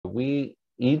we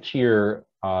each year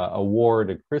award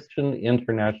a Christian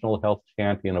International Health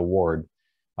Champion Award.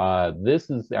 This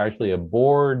is actually a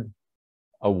board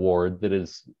award that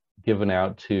is given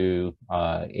out to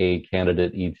a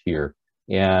candidate each year.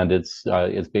 And it's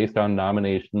based on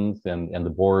nominations, and the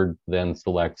board then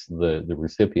selects the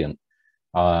recipient.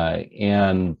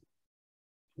 And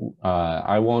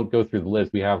I won't go through the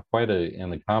list. We have quite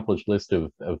an accomplished list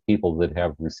of people that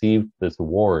have received this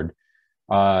award.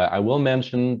 I will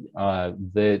mention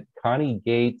that Connie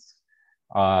Gates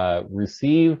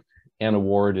received an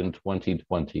award in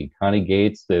 2020. Connie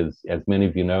Gates, as many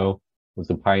of you know, was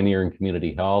a pioneer in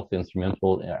community health,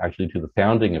 instrumental actually to the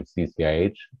founding of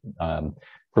CCIH.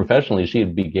 Professionally, she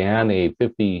had began a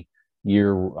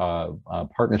 50-year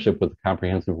partnership with the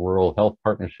Comprehensive Rural Health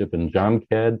Partnership in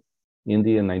Jamkhed,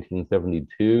 India in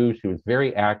 1972. She was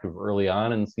very active early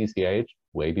on in CCIH,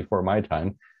 way before my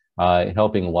time,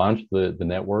 helping launch the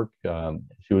network.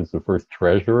 She was the first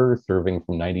treasurer, serving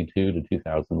from 92 to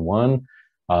 2001,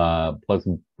 plus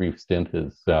a brief stint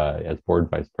as board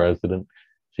vice president.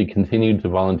 She continued to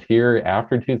volunteer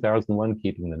after 2001,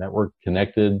 keeping the network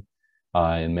connected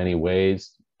in many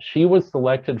ways. She was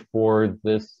selected for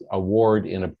this award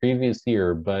in a previous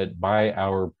year, but by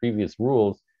our previous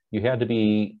rules, you had to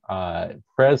be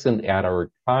present at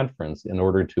our conference in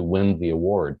order to win the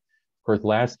award. Of course,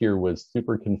 last year was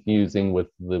super confusing with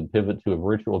the pivot to a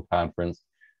virtual conference.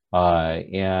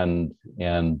 Long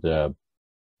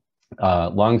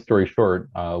story short,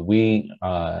 we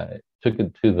took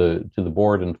it to the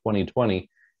board in 2020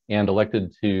 and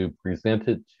elected to present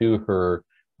it to her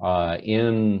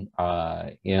in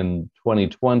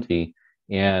 2020.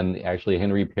 And actually,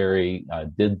 Henry Perry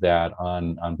did that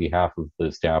on behalf of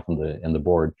the staff and the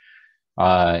board.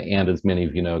 And as many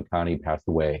of you know, Connie passed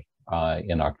away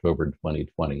in October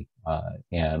 2020.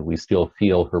 And we still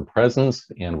feel her presence,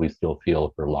 and we still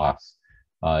feel her loss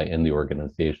in the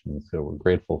organization. So we're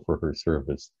grateful for her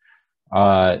service.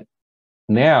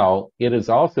 Now, it is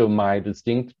also my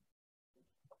distinct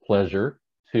pleasure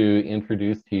to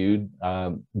introduce to you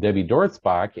Debbie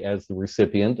Dortzbach as the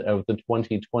recipient of the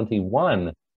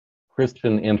 2021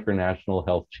 Christian International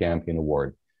Health Champion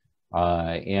Award.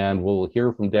 And we'll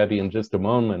hear from Debbie in just a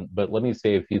moment, but let me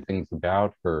say a few things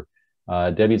about her.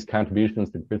 Debbie's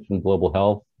contributions to Christian global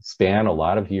health span a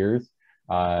lot of years.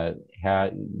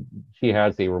 She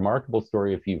has a remarkable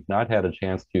story, if you've not had a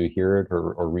chance to hear it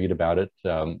or read about it,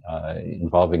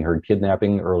 involving her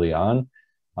kidnapping early on.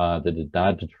 That did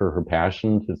not deter her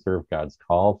passion to serve God's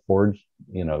call.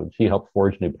 She helped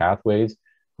forge new pathways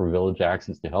for village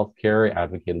access to healthcare,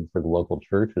 advocated for the local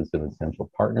church as an essential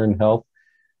partner in health,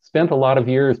 spent a lot of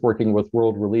years working with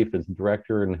World Relief as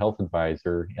director and health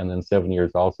advisor, and then 7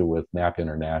 years also with MAP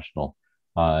International,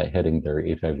 heading their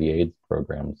HIV/AIDS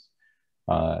programs.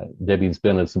 Debbie's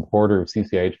been a supporter of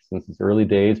CCIH since its early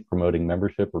days, promoting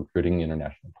membership, recruiting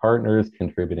international partners,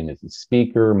 contributing as a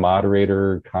speaker,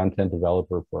 moderator, content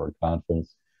developer for our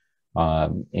conference.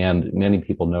 And many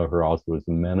people know her also as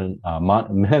a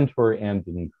mentor and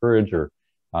an encourager,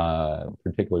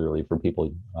 particularly for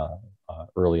people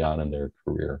early on in their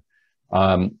career.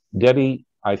 Debbie,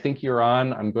 I think you're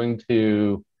on. I'm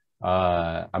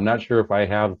not sure if I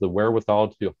have the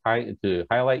wherewithal to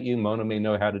highlight you. Mona may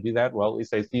know how to do that. Well, at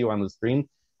least I see you on the screen.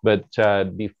 But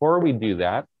before we do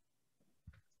that,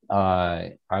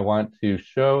 I want to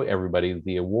show everybody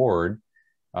the award.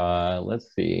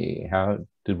 Let's see, how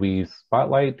did we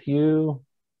spotlight you?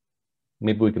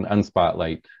 Maybe we can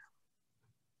unspotlight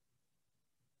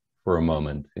for a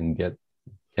moment and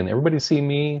can everybody see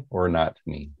me or not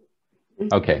me?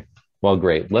 Okay. Well,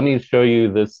 great. Let me show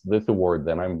you this award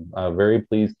then. I'm very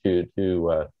pleased to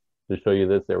show you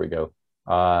this. There we go.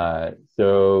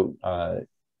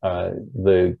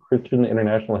 The Christian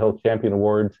International Health Champion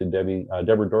Award to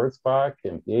Deborah Dortzbach,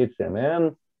 MPH,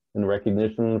 MN, in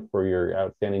recognition for your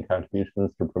outstanding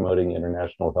contributions to promoting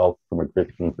international health from a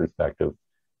Christian perspective.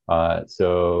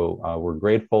 We're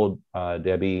grateful,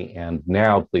 Debbie. And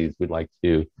now, please,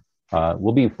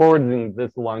 we'll be forwarding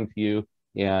this along to you.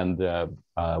 And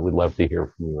we'd love to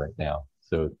hear from you right now.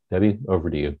 So Debbie, over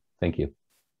to you. Thank you.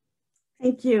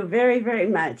 Thank you very, very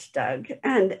much, Doug.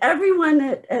 And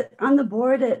everyone on the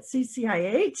board at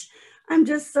CCIH, I'm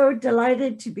just so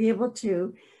delighted to be able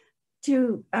to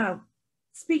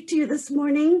speak to you this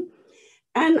morning.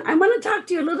 And I want to talk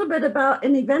to you a little bit about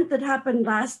an event that happened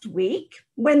last week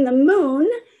when the moon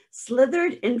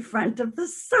slithered in front of the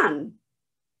sun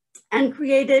and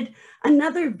created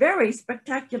another very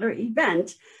spectacular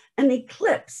event, an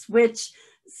eclipse, which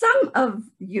some of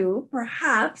you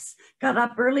perhaps got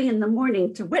up early in the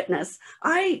morning to witness.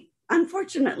 I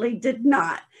unfortunately did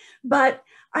not, but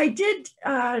I did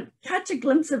catch a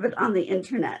glimpse of it on the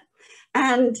internet,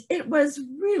 and it was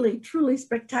really, truly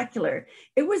spectacular.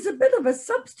 It was a bit of a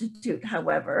substitute,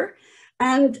 however,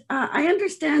 and I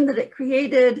understand that it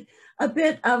created a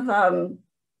bit of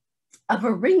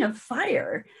a ring of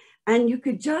fire, and you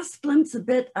could just glimpse a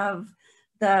bit of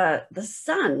the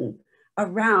sun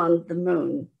around the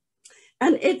moon.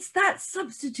 And it's that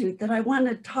substitute that I want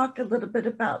to talk a little bit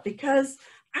about, because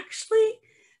actually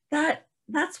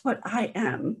that's what I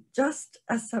am, just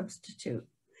a substitute.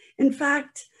 In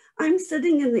fact, I'm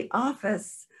sitting in the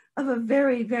office of a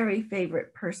very, very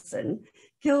favorite person,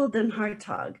 Gil Den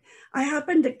Hartog. I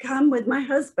happened to come with my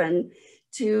husband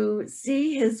to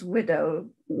see his widow,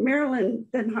 Marilyn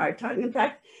Den Hartog. In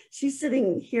fact, she's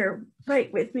sitting here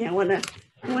right with me. I want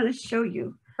to show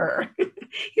you her.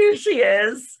 Here she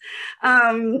is.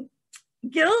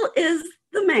 Gil is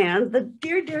the man, the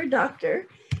dear, dear doctor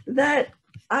that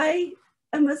I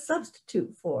am a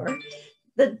substitute for.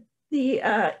 The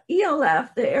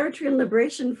ELF, the Eritrean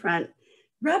Liberation Front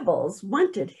rebels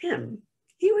wanted him.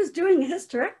 He was doing a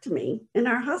hysterectomy in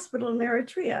our hospital in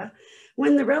Eritrea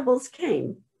when the rebels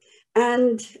came,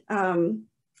 and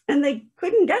they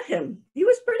couldn't get him. He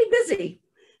was pretty busy,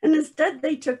 and instead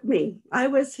they took me. I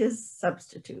was his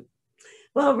substitute.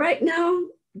 Well, right now,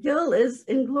 Gil is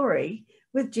in glory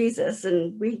with Jesus,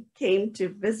 and we came to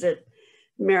visit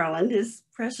Marilyn, his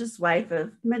precious wife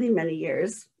of many, many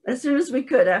years, as soon as we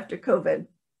could after COVID.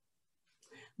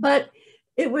 But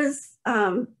it was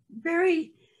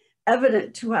very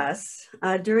evident to us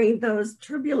during those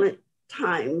turbulent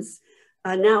times,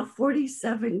 now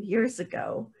 47 years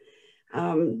ago,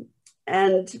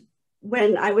 and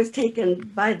when I was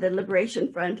taken by the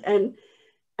Liberation Front,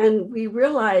 and we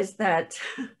realized that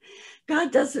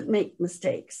God doesn't make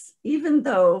mistakes, even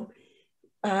though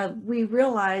we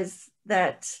realize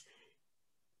that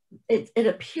it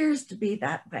appears to be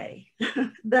that way,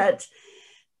 that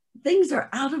things are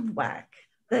out of whack,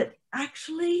 that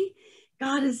actually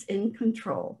God is in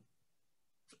control,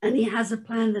 and he has a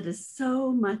plan that is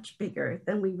so much bigger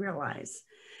than we realize.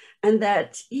 And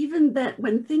that even that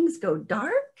when things go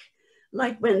dark,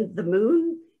 like when the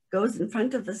moon goes in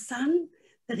front of the sun,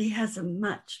 that he has a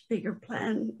much bigger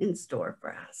plan in store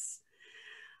for us.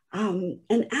 And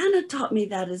Anna taught me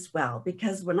that as well,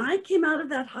 because when I came out of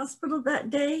that hospital that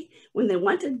day, when they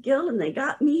wanted Gil and they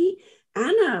got me,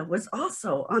 Anna was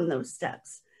also on those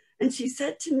steps. And she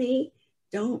said to me,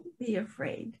 "Don't be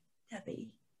afraid,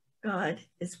 Debbie. God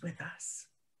is with us."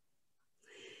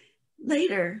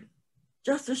 Later,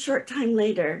 just a short time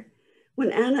later,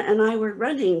 when Anna and I were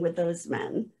running with those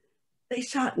men, they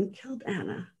shot and killed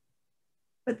Anna,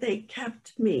 but they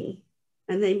kept me,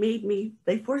 and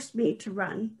they forced me to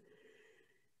run.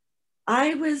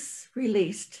 I was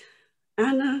released.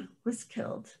 Anna was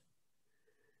killed.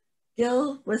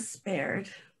 Gil was spared.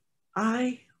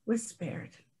 I was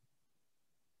spared.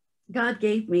 God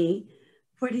gave me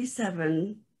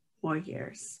 47 more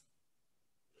years.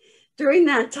 During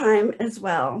that time as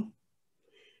well,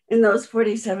 in those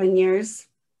 47 years,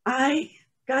 I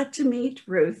got to meet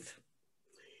Ruth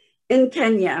in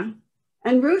Kenya.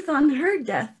 And Ruth, on her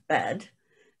deathbed,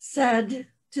 said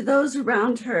to those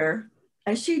around her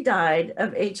as she died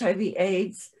of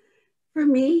HIV/AIDS, "For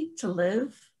me to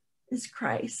live is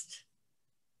Christ,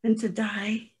 and to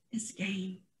die is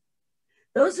gain."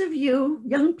 Those of you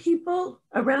young people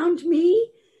around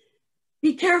me,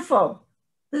 be careful.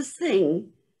 This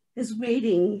thing is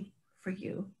waiting for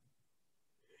you.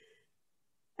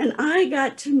 And I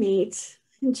got to meet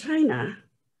in China,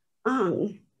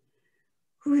 Ang,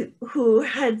 who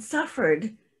had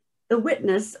suffered the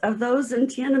witness of those in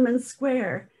Tiananmen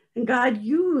Square. And God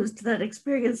used that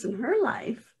experience in her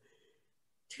life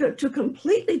to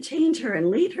completely change her and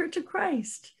lead her to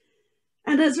Christ.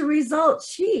 And as a result,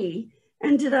 she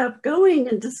ended up going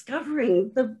and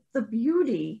discovering the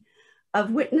beauty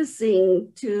of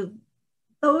witnessing to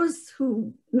those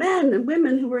men and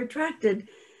women who were attracted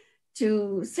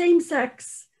to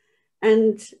same-sex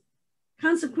and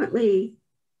consequently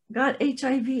got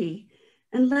HIV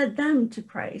and led them to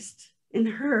Christ in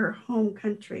her home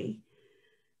country,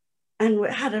 and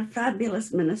had a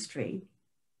fabulous ministry.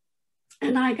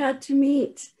 And I got to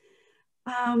meet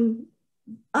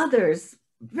others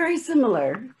very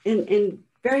similar in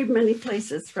very many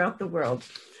places throughout the world.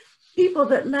 People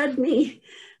that led me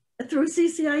through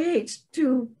CCIH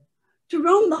to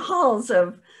roam the halls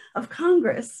of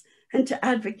Congress and to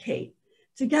advocate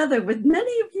together with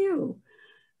many of you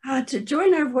to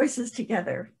join our voices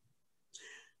together.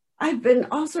 I've been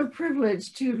also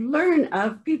privileged to learn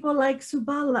of people like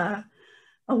Subala,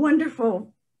 a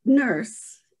wonderful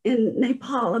nurse in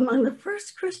Nepal, among the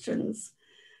first Christians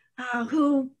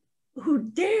who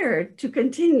dared to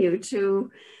continue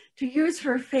to use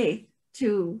her faith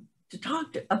to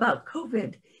talk about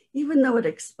COVID, even though it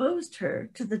exposed her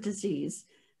to the disease,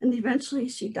 and eventually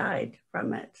she died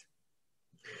from it.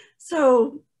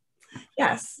 So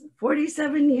yes,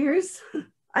 47 years,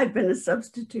 I've been a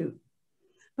substitute,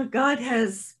 but God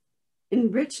has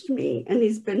enriched me, and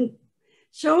he's been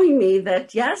showing me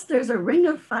that yes, there's a ring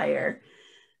of fire,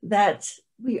 that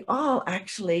we all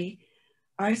actually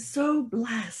are so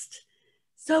blessed,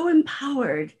 so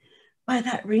empowered by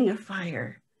that ring of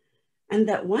fire, and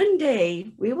that one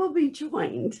day we will be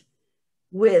joined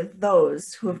with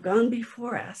those who have gone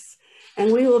before us,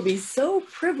 and we will be so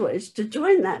privileged to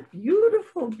join that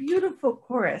beautiful, beautiful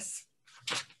chorus,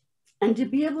 and to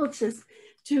be able to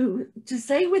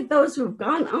say with those who have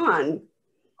gone on,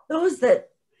 those that,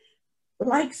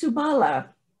 like Subala,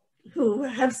 who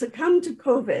have succumbed to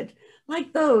COVID,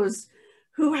 like those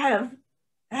who have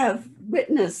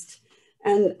witnessed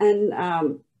and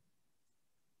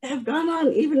have gone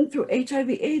on even through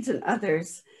HIV/AIDS and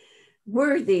others.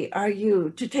 Worthy are you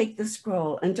to take the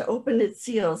scroll and to open its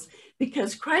seals,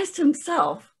 because Christ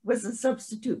himself was a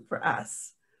substitute for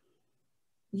us.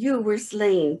 You were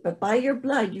slain, but by your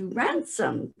blood you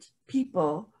ransomed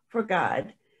people for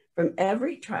God from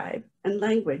every tribe and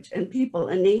language and people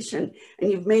and nation,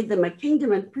 and you've made them a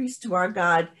kingdom and priests to our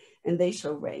God, and they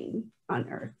shall reign on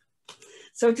earth.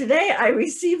 So today I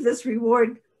receive this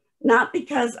reward, not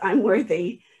because I'm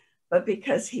worthy, but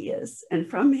because he is. And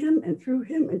from him and through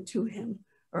him and to him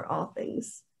are all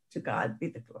things. To God be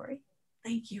the glory.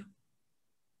 Thank you.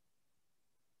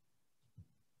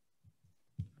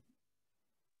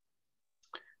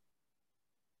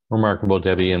 Remarkable,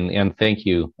 Debbie, and thank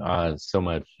you so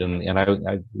much. And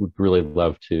I would really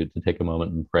love to take a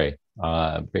moment and pray.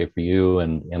 Pray for you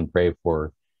and pray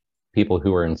for people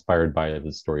who are inspired by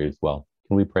this story as well.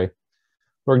 Can we pray?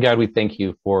 Lord God, we thank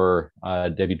you for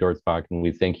Debbie Dortzbach, and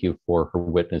we thank you for her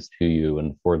witness to you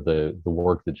and for the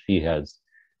work that she has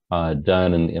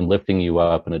done in lifting you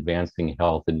up and advancing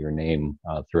health in your name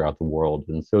throughout the world.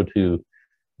 And so too,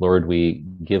 Lord, we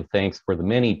give thanks for the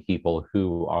many people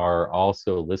who are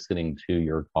also listening to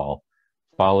your call,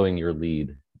 following your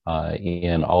lead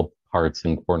in all parts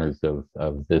and corners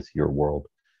of this, your world.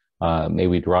 May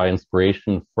we draw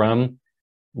inspiration from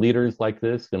leaders like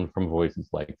this and from voices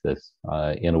like this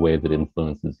in a way that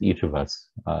influences each of us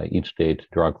each day to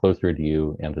draw closer to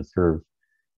you and to serve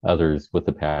others with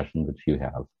the passion that you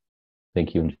have.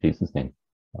 Thank you in Jesus' name.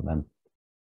 Amen.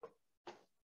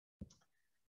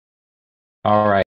 All right.